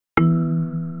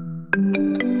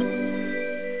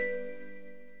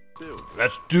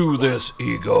Let's do this,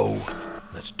 Ego.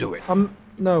 Let's do it.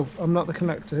 No, I'm not the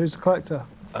collector. Who's the collector?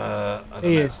 I don't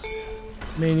He know. is.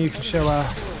 Me and you can show our...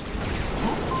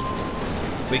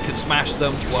 We can smash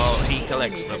them while he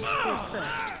collects them.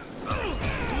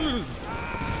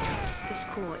 The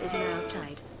score is now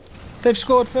tied. They've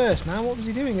scored first, man. What was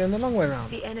he doing going the long way around?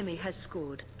 The enemy has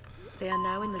scored. They are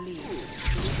now in the lead.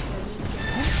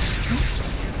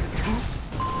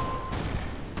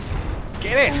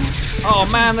 Get it! Oh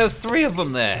man, there's 3 of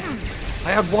them there.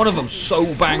 I had one of them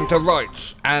so banged to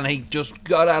rights, and he just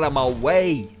got out of my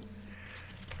way.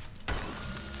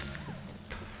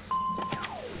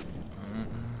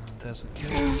 There's a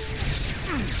kill.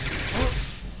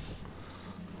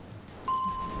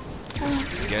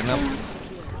 Getting up.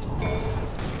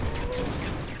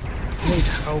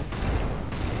 Needs help.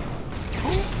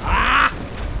 Ah!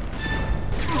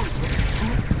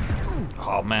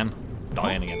 Oh man,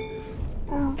 dying again.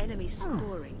 Enemy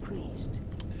score increased.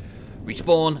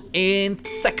 Respawn in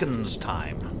seconds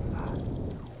time.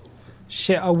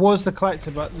 Shit, I was the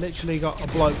collector, but literally got a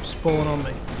bloke spawn on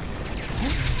me.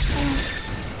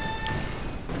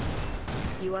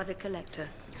 You are the collector.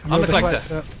 I'm You're the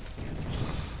collector.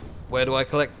 Where do I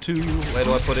collect to? Where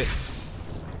do I put it?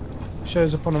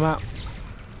 Shows up on the map.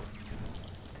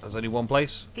 There's only one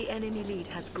place. The enemy lead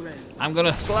has grown. I'm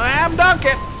gonna slam dunk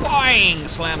it! Boing!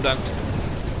 Slam dunked.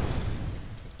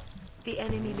 The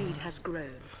enemy lead has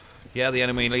grown. Yeah, the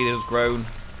enemy leader has grown.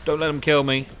 Don't let them kill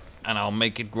me, and I'll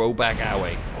make it grow back our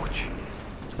way.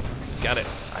 Got it.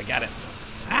 I got it.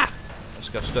 Ah!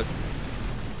 Just got stuck.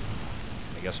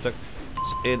 I got stuck.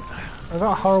 It's in. I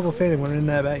got a horrible feeling we're in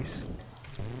their base.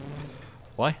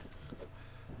 Why?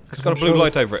 It's got a blue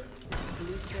light over it.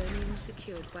 Plutonium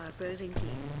secured by opposing team.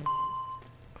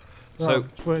 Right, So,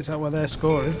 it's worked out where they're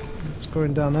scoring. It's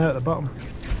scoring down there at the bottom.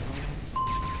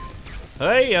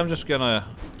 hey, I'm just gonna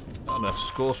on a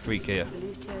score streak here.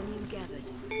 Plutonium gathered.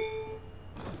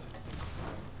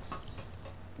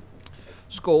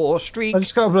 Score streak. I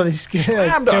just got a bloody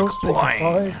Slam kill dunk. streak.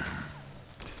 Boing.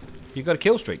 You got a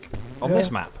kill streak on Yeah.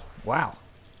 this map. Wow.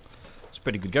 It's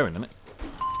pretty good going, isn't it?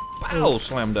 Wow,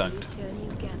 slam dunked.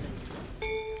 Plutonium gathered.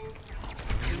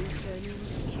 Plutonium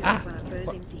secured Ah. by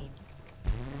opposing team.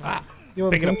 Ah, You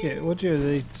wouldn't pick it up. think it, would you?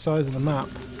 The size of the map.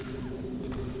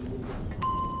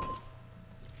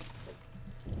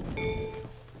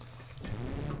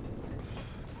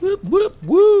 Whoop, whoop,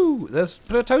 woo! There's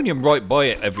plutonium right by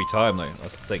it every time, though.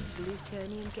 That's the thing.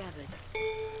 Plutonium gathered.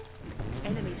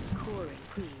 Enemy score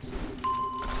increased.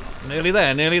 Nearly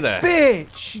there, nearly there.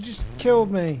 Bitch! She just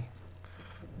killed me.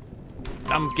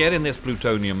 I'm getting this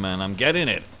plutonium, man. I'm getting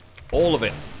it. All of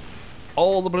it.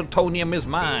 All the plutonium is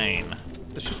mine.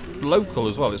 It's just local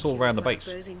as well. It's all around the base.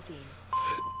 Opposing team.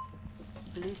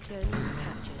 Plutonium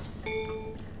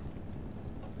captured.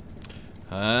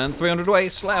 And 300 away,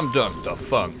 slam dunk the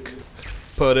funk.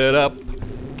 Put it up.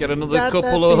 Get another Got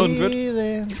couple that of hundred.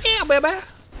 feeling. Yeah, baby.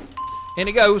 In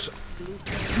it goes.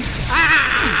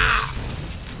 Ah!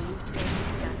 Plutonium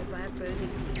gathered by opposing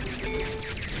team.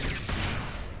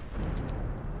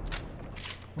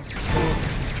 What's the score?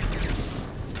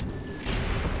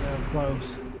 They're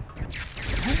close.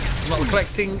 I'm not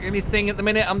collecting anything at the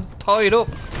minute. I'm tied up.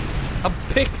 I'm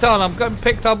picked on. I'm getting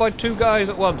picked on by 2 guys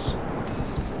at once.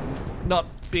 Not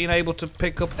being able to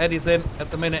pick up anything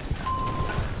at the minute.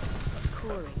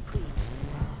 Score increased.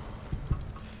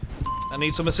 I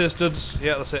need some assistance.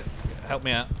 Yeah, that's it. Help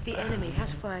me out. The enemy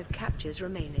has 5 captures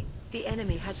remaining. The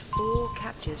enemy has 4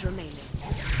 captures remaining.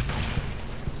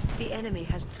 The enemy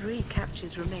has 3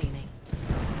 captures remaining.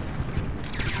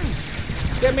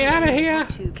 Get me out of here.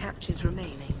 Has 2 captures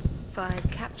remaining. 5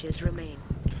 captures remain.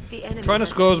 The enemy Trying to has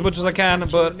score as much as I 1 can,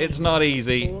 capture but remaining. it's not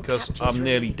easy 4 because captures I'm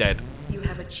nearly remaining. dead. You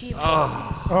have achieved.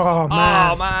 Oh. Oh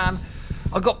man. Oh man,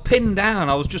 I got pinned down.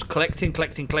 I was just collecting.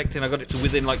 I got it to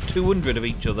within like 200 of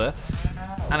each other,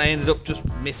 and I ended up just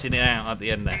missing it out at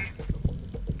the end there.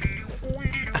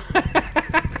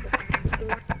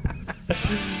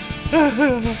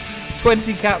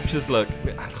 20 captures, look,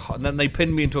 and then they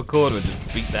pinned me into a corner and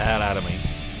just beat the hell out of me.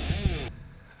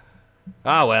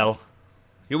 Ah well,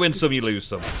 you win some, you lose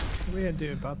some. We ain't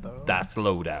doing bad though. That's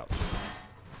loadout.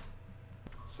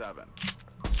 7,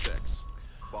 6,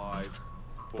 5,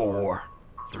 4,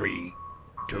 3,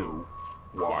 2,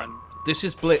 1. This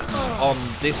is Blitz on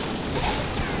this.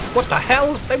 What the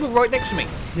hell? They were right next to me.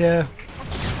 Yeah.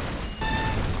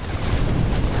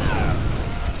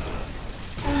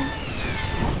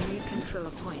 New control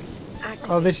point. Activate.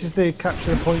 Oh, this is the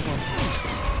capture the point one.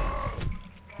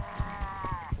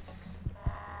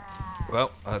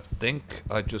 Well, I think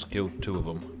I just killed 2 of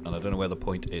them, and I don't know where the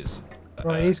point is.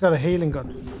 Right, he's got a healing gun.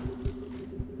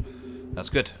 That's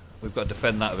good. We've got to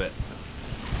defend that a bit.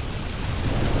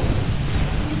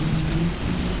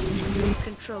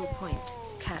 Control point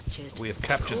captured. We have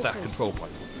captured that control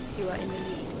point. You are in the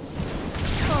lead.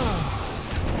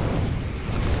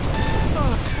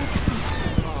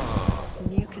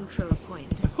 New control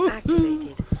point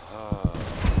activated.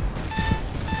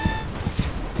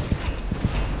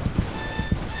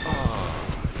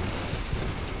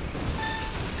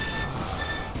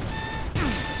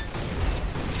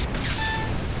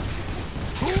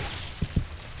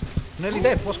 Nearly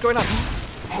dead. What's going on?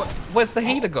 Where's the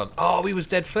healer gone? Oh, he was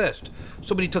dead first.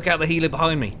 Somebody took out the healer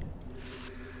behind me.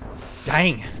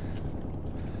 Dang.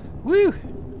 Woo.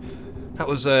 That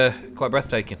was quite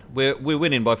breathtaking. We're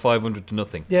winning by 500 to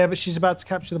nothing. Yeah, but she's about to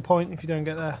capture the point if you don't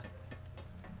get there.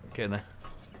 Get in there.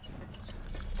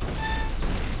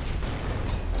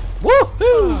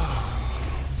 Woohoo!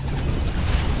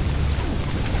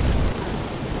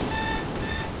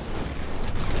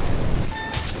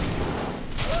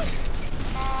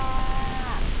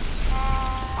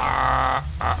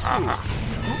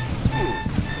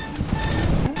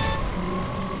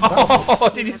 Oh,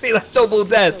 did you see that double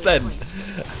death then?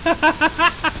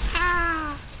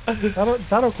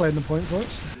 That'll claim the point for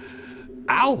us.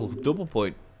 Ow! Double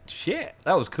point. Shit,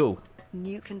 that was cool.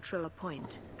 New control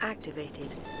point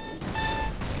activated.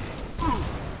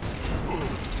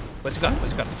 Where's he gone?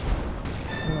 Where's he gone?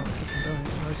 Oh, fucking don't.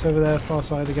 Oh, it's over there, far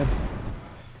side again.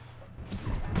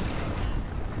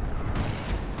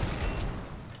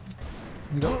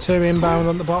 You got 2 inbound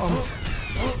on the bottom.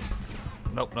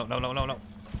 Nope, no, no, no, no, no.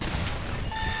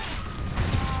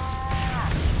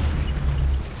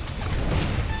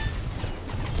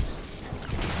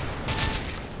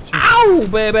 Ow,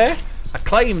 baby! I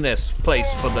claim this place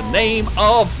for the name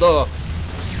of the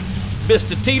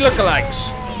Mr. T lookalikes.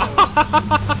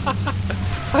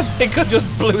 I think I just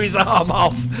blew his arm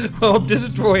off while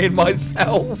destroying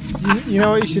myself. You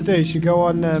know what you should do? You should go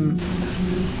on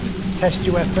test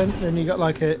your weapon, and you got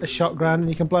like a shotgun, and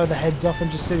you can blow the heads off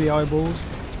and just see the eyeballs.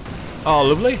 Oh,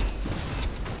 lovely.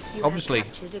 You Obviously. have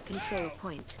captured a control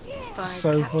point. 5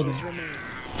 So captures funny. remain.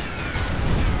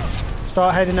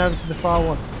 Start heading over to the far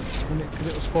one, because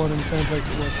it'll spawn in the same place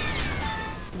it was.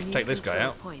 New Take this guy control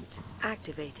out. Point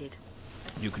activated.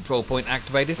 New control point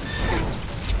activated.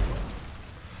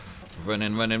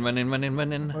 Running, running, running, running,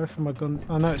 running. Where from my gun?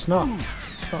 Oh no, it's not.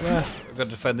 It's not there. I've got to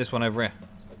defend this one over here.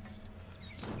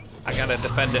 I gotta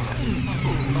defend it.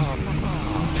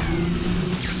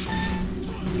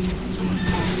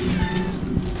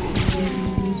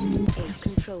 A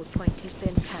control point has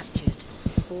been captured.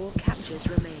 4 captures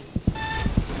remain.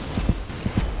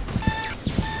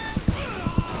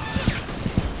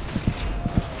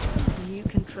 New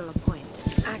control point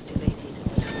activated.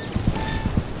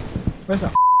 Where's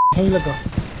that healer gone?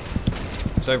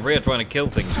 It's over here trying to kill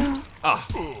things.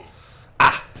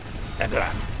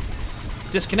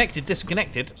 Disconnected,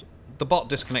 disconnected. The bot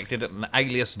disconnected and the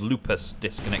alias Lupus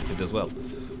disconnected as well.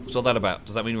 What's all that about?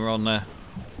 Does that mean we're on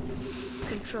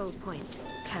Control point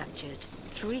captured.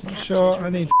 3 Not captures sure. I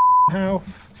remain. need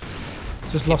health.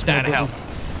 Just lost my down bloody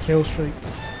health. kill streak.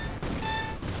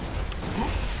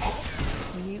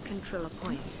 New control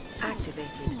point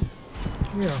activated.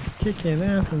 We are kicking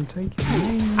ass and taking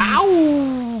names.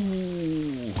 Ow!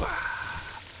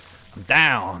 I'm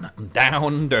down. I'm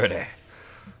down dirty.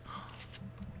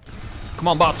 Come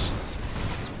on, bots.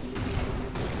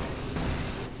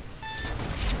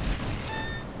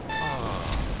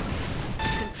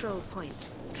 Control point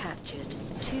captured.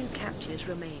 2 captures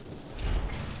remain.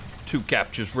 2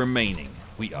 captures remaining.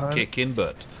 We are kicking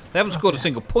butt. They haven't scored a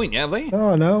single point yet, have they?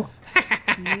 Oh no.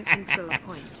 New control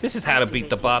point. This is how to beat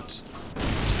the activated. bots.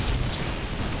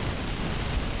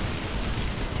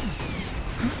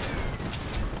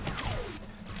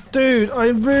 Dude, I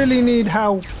really need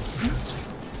help.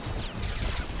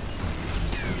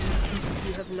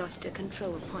 You have lost a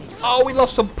control point. Oh, we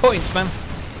lost some points, man.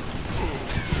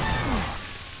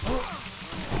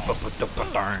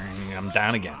 I'm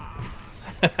down again.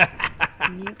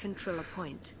 New control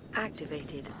point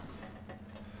activated.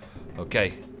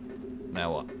 Okay.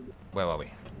 Now what? Where are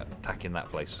we? Attacking that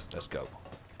place. Let's go.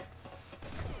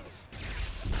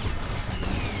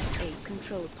 A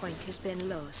control point has been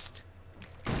lost.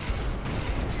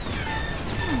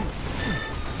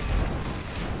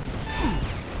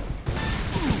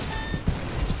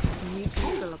 New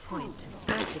control point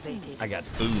activated. I got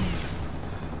boom.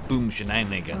 Boom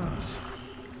shenanigans.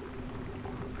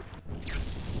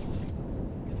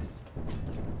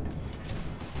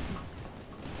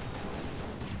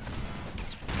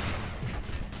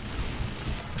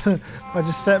 I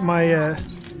just set my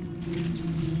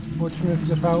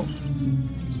whatchamacallit out.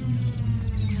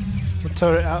 We'll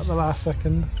turret out at the last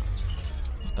second.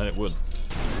 And it would.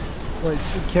 Wait,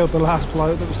 it killed the last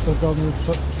bloke that was still gone with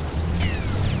the tuck.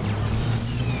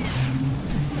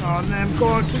 Oh, Nem, go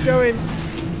on, keep going.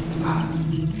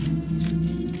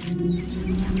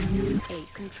 A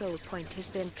control point has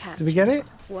been captured. Did we get it?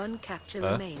 One capture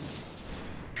remains.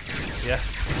 Yeah.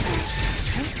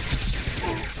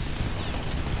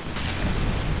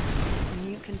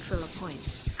 New control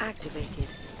point activated.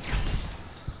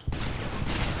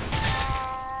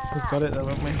 We've got it though,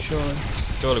 won't we? Surely.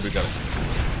 Surely we got it.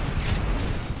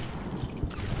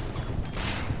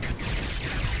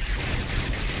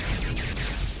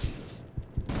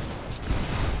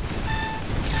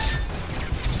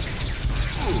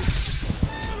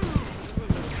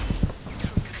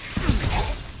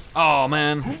 Oh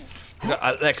man, we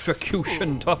got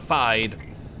electrocution to fight.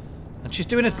 And she's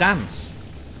doing a dance.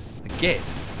 I get.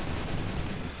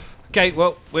 Okay,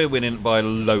 well, we're winning by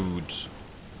loads.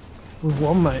 We've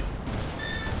won, mate.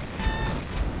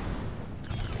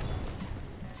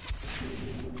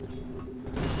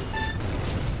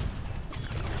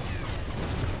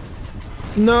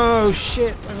 No,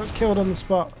 shit! I got killed on the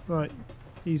spot. Right,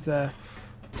 he's there.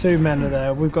 2 men are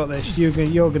there. We've got this. You're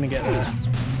gonna get there.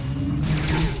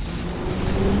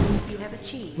 You have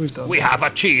achieved. We've done. We have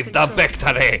achieved the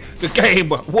victory! The game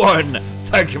won!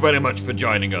 Thank you very much for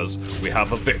joining us. We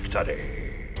have a victory.